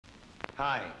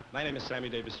Hi, my name is Sammy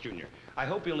Davis Jr. I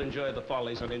hope you'll enjoy The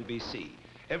Follies on NBC.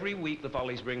 Every week, The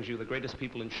Follies brings you the greatest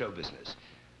people in show business.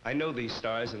 I know these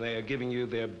stars, and they are giving you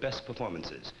their best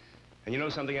performances. And you know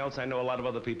something else? I know a lot of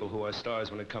other people who are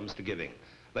stars when it comes to giving.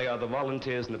 They are the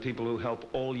volunteers and the people who help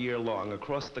all year long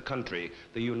across the country,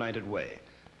 the United Way.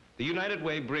 The United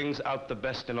Way brings out the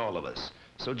best in all of us.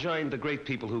 So join the great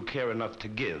people who care enough to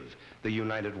give the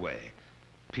United Way.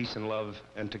 Peace and love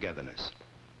and togetherness.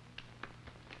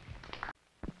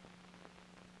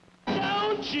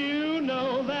 Don't you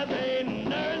know that they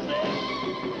nurse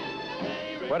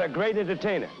it? What a great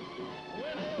entertainer.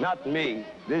 Not me,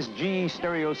 this GE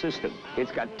stereo system.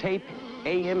 It's got tape,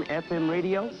 AM, FM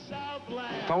radio,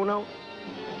 phono,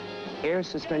 air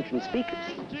suspension speakers,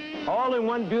 all in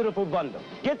one beautiful bundle.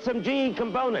 Get some GE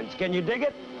components. Can you dig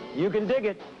it? You can dig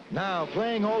it. Now,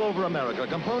 playing all over America,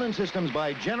 component systems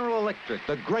by General Electric,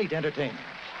 the great entertainer.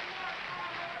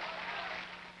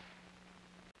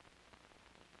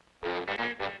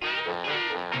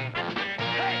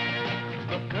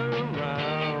 Look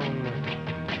around.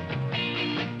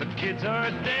 The kids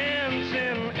are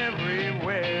dancing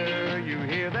everywhere. You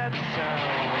hear that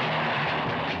sound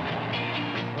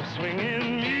of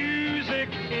swinging music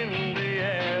in the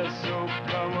air. So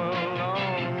come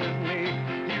along with me.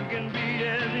 You can be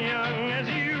as young as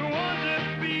you want to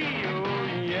be. Oh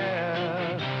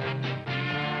yeah.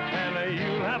 And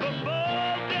you'll have a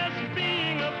ball just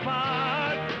being a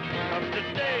part of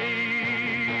today.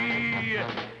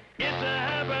 It's a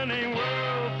happening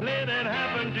world, let it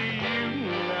happen to you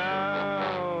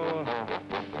now.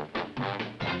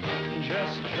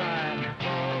 Just try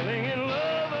falling in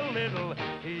love a little.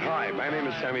 Hi, my name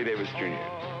is Sammy Davis Jr.,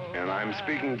 and I'm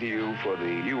speaking to you for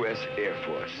the U.S. Air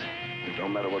Force. It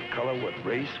don't matter what color, what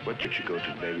race, what church you go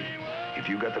to, baby. If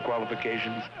you got the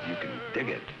qualifications, you can dig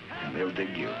it, and they'll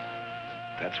dig you.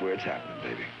 That's where it's happening,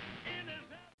 baby.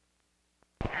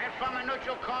 And from a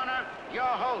neutral corner, your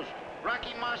host,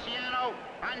 Rocky Marciano,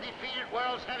 undefeated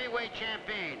world's heavyweight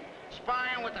champion.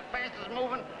 Sparring with the fastest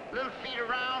moving, little feet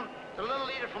around, the little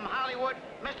leader from Hollywood,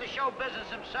 Mr. Show Business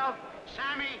himself,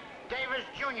 Sammy Davis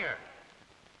Jr.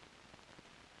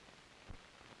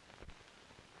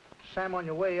 Sam, on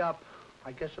your way up,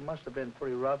 I guess it must have been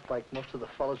pretty rough, like most of the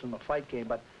fellas in the fight game,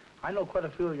 but I know quite a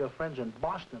few of your friends in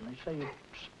Boston. They say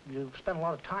you spent a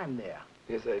lot of time there.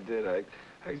 Yes, I did. I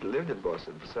lived in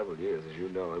Boston for several years, as you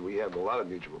know, and we have a lot of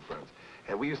mutual friends.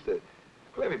 And we used to,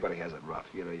 well, everybody has it rough.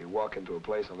 You know, you walk into a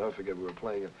place, I'll never forget, we were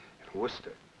playing in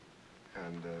Worcester.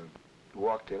 And we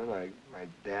walked in, and my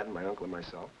dad and my uncle and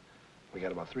myself, we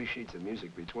had about 3 sheets of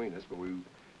music between us, but we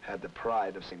had the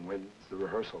pride of saying, when's the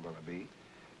rehearsal going to be?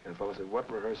 And the fellow said, what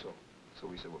rehearsal? So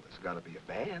we said, well, there's got to be a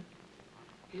band.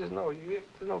 He says, no, there's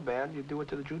no band. You do it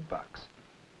to the jukebox.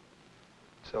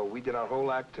 So we did our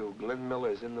whole act to Glenn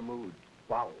Miller's In the Mood.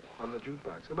 Wow. On the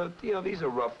jukebox. But, you know, these are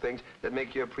rough things that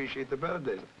make you appreciate the better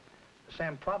days.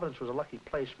 Sam, Providence was a lucky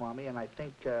place for me, and I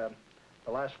think the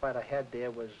last fight I had there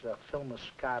was Phil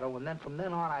Moscato, and then from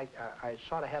then on, I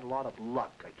sort of had a lot of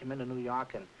luck. I came into New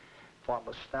York and fought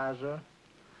Lestaza,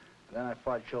 and then I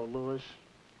fought Joe Louis,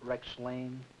 Rex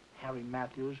Lane, Harry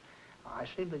Matthews. I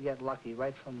seemed to get lucky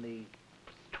right from the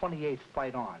 28th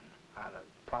fight on out of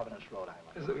Providence, Rhode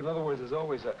Island. In other words, there's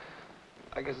always a,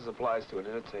 I guess this applies to an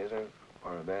entertainer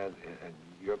or a man in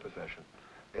your profession.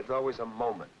 It's always a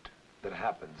moment that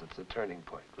happens. It's a turning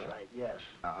point, right? Right, yes.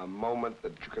 A moment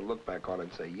that you can look back on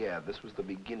and say, yeah, this was the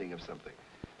beginning of something.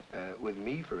 With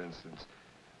me, for instance,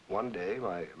 one day,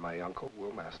 my uncle,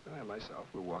 Will Maston, and myself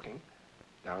were walking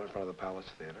down in front of the Palace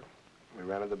Theater. We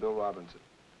ran into Bill Robinson.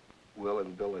 Will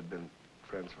and Bill had been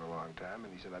friends for a long time,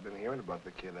 and he said, I've been hearing about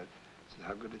the kid. I said,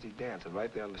 how good does he dance? And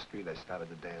right there on the street, I started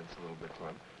to dance a little bit for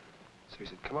him. So he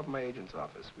said, come up in my agent's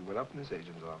office. We went up in his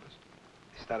agent's office.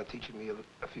 He started teaching me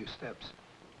a few steps.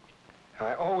 And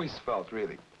I always felt,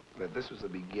 really, that this was the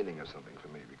beginning of something for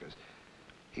me, because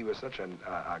he was such a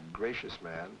gracious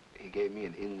man. He gave me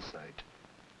an insight.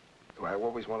 I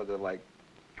always wanted to, like,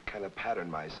 kind of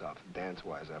pattern myself,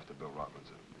 dance-wise, after Bill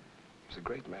Robinson. He was a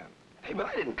great man. Hey, but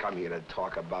I didn't come here to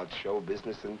talk about show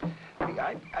business, and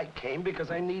I came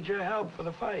because I need your help for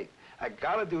the fight. I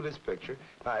gotta do this picture.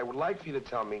 Now, I would like for you to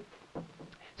tell me,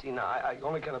 see, now,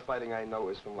 only kind of fighting I know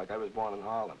is from, like, I was born in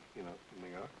Harlem, you know, in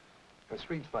New York. And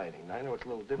street fighting. Now, I know it's a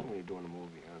little different when you're doing a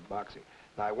movie, boxing.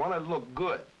 Now, I want to look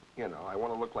good, you know. I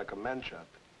want to look like a man shot.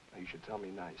 Now, you should tell me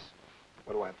nice.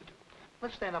 What do I have to do?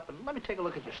 Let's stand up and let me take a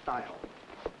look at your style.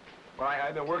 Well,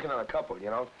 I've been working on a couple, you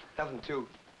know.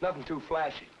 Nothing too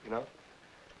flashy, you know.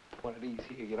 One of these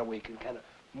here, you know, where you can kind of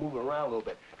move around a little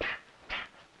bit.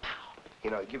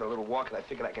 You know, give it a little walk, and I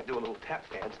figured I can do a little tap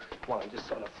dance while I'm just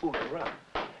sort of fooling around.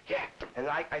 Yeah, And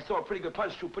I saw a pretty good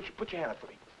punch, too. Put your hand up for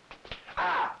me.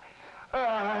 Ah!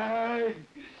 I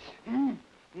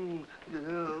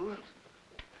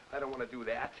don't want to do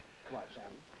that. Come on, Sam.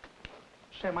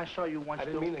 Sam, I saw you once I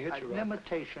didn't mean to hit you, an Rob.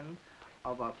 imitation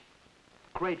of a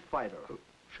great fighter.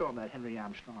 Show him that Henry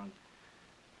Armstrong.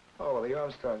 Oh, well, the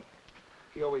Armstrong,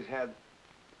 he always had...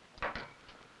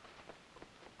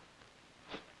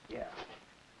 Yeah.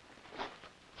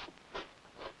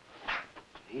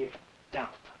 Here, down,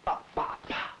 up, ba,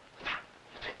 ba, ba.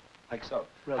 Like so.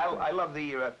 Real quick. I love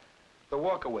the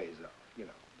walkaways, though. You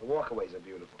know, the walkaways are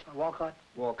beautiful. Walcott?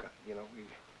 Walker, you know.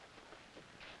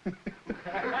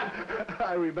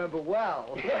 I remember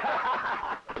well.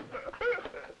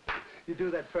 You do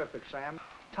that perfect, Sam.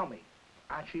 Tell me,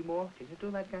 Archie Moore, can you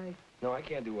do that guy? No, I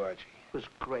can't do Archie. It was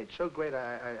great, so great,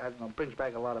 I don't know, brings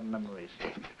back a lot of memories.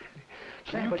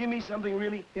 Can you give me something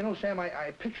really? You know, Sam,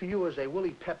 I picture you as a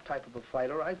Willie Pep type of a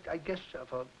fighter. I guess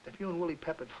if you and Willie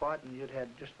Pep had fought and you'd had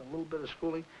just a little bit of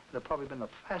schooling, you'd have probably been the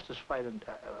fastest fighter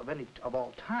of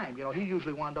all time. You know, he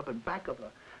usually wound up in back of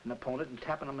an opponent and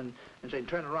tapping him and saying,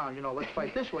 turn around, you know, let's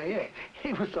fight this way here.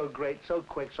 He was so great, so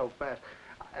quick, so fast.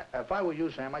 If I were you,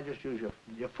 Sam, I'd just use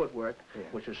your footwork,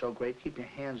 which is so great. Keep your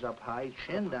hands up high,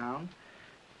 chin down,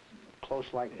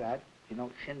 close like that, you know,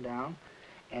 chin down.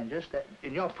 And just that,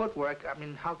 in your footwork, I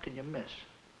mean, how can you miss?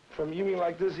 From you mean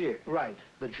like this here? Right.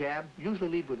 The jab, usually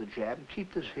lead with the jab, and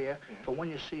keep this here for when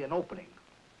you see an opening.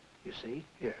 You see?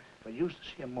 Yeah. But use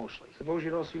this here mostly. Suppose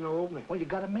you don't see no opening. Well, you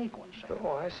gotta make one, Sam.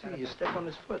 Oh, I see. You step on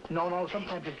his foot. No,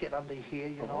 sometimes you get under here,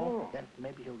 you know. Oh. Then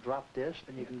maybe he'll drop this,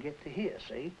 then you can get to here,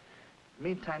 see?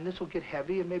 Meantime, this will get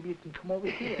heavy, and maybe you can come over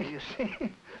here, you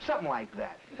see? Something like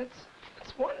that. That's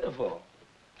wonderful.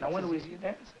 Now, when do we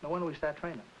start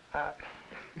training?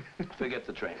 Forget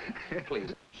the training,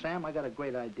 please. Sam, I got a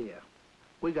great idea.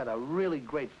 We got a really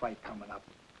great fight coming up.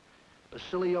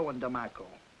 Basilio and D'Amaco,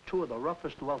 two of the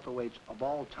roughest welterweights of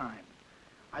all time.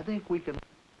 I think we can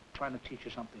try to teach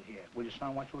you something here. Will you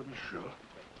stand watch with me? Sure.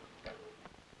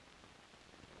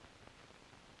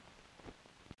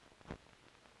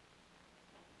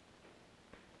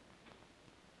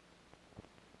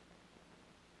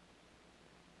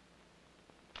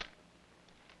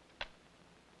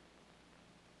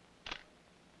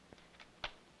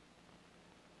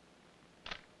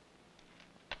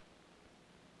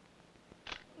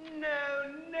 No.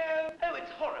 Oh,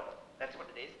 it's horrible. That's what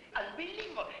it is.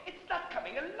 Unbelievable. It's not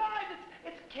coming alive.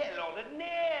 It's quelle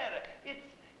ordinaire. It's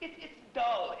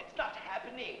dull. It's not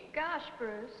happening. Gosh,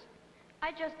 Bruce,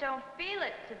 I just don't feel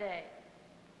it today.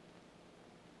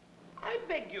 I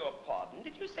beg your pardon.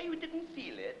 Did you say you didn't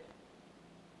feel it?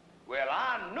 Well,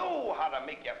 I know how to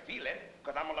make you feel it,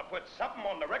 because I'm going to put something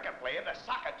on the record player to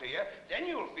sock it to you. Then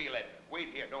you'll feel it. Wait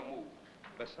here. Don't move.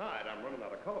 Besides, I'm running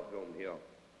out of color film here.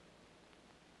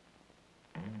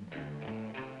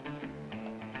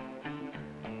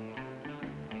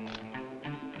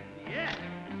 Yeah.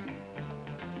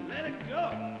 Let it go.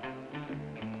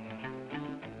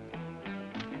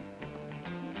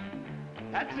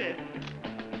 That's it.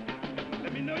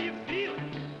 Let me know you feel it.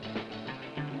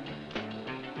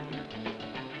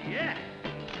 Yeah.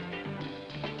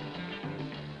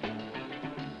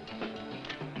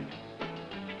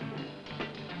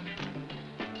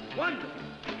 Wonderful.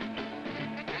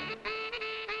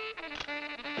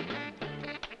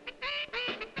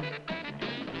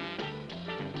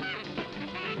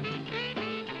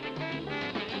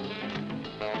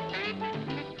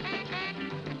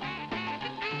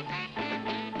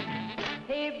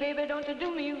 Hey, baby, don't you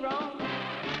do me wrong.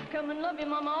 Come and love your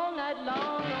mama all night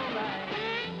long, all right.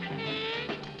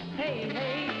 Hey,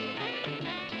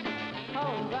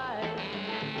 all right.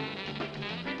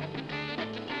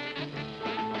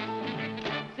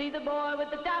 See the boy with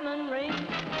the diamond ring.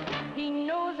 He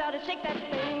knows how to shake that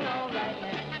thing, all right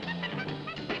now.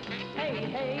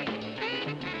 Hey.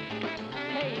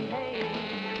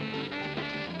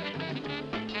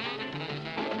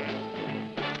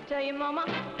 Tell your mama,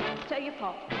 tell your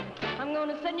pa, I'm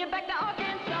gonna send you back to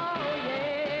Arkansas, oh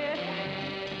yeah.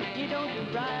 You don't do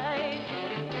right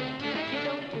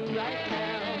now.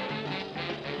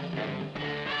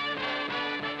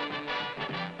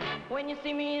 When you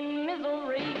see me in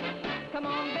misery, come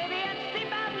on, baby, and see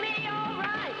about me, all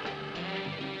right.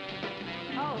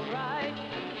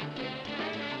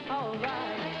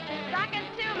 Sock it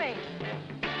to me.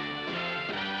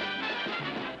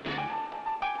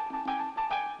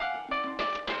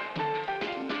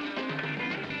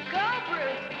 Go,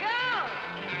 Bruce, go!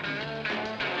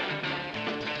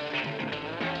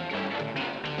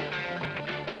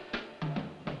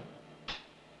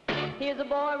 Here's a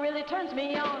boy really turns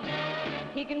me on.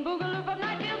 He can boogaloo from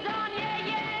night till dawn,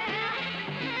 yeah.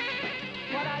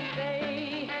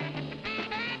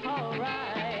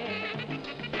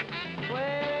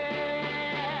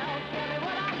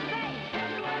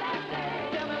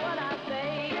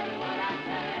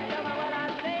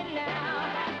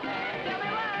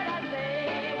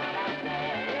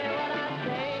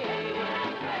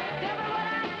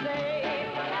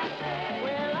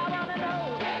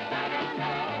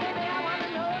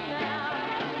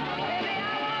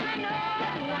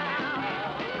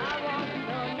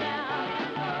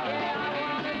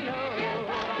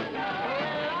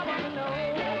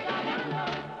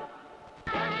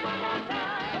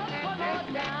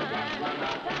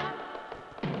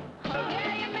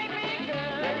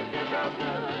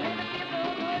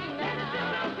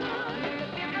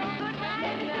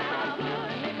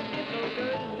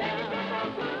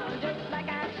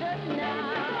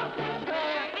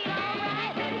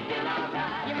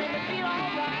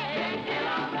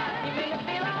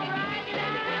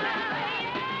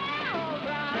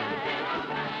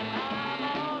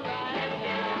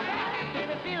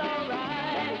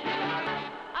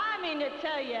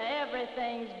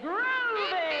 everything's groovy.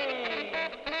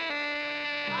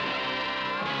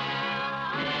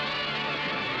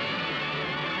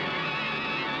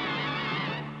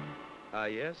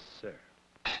 Yes, sir.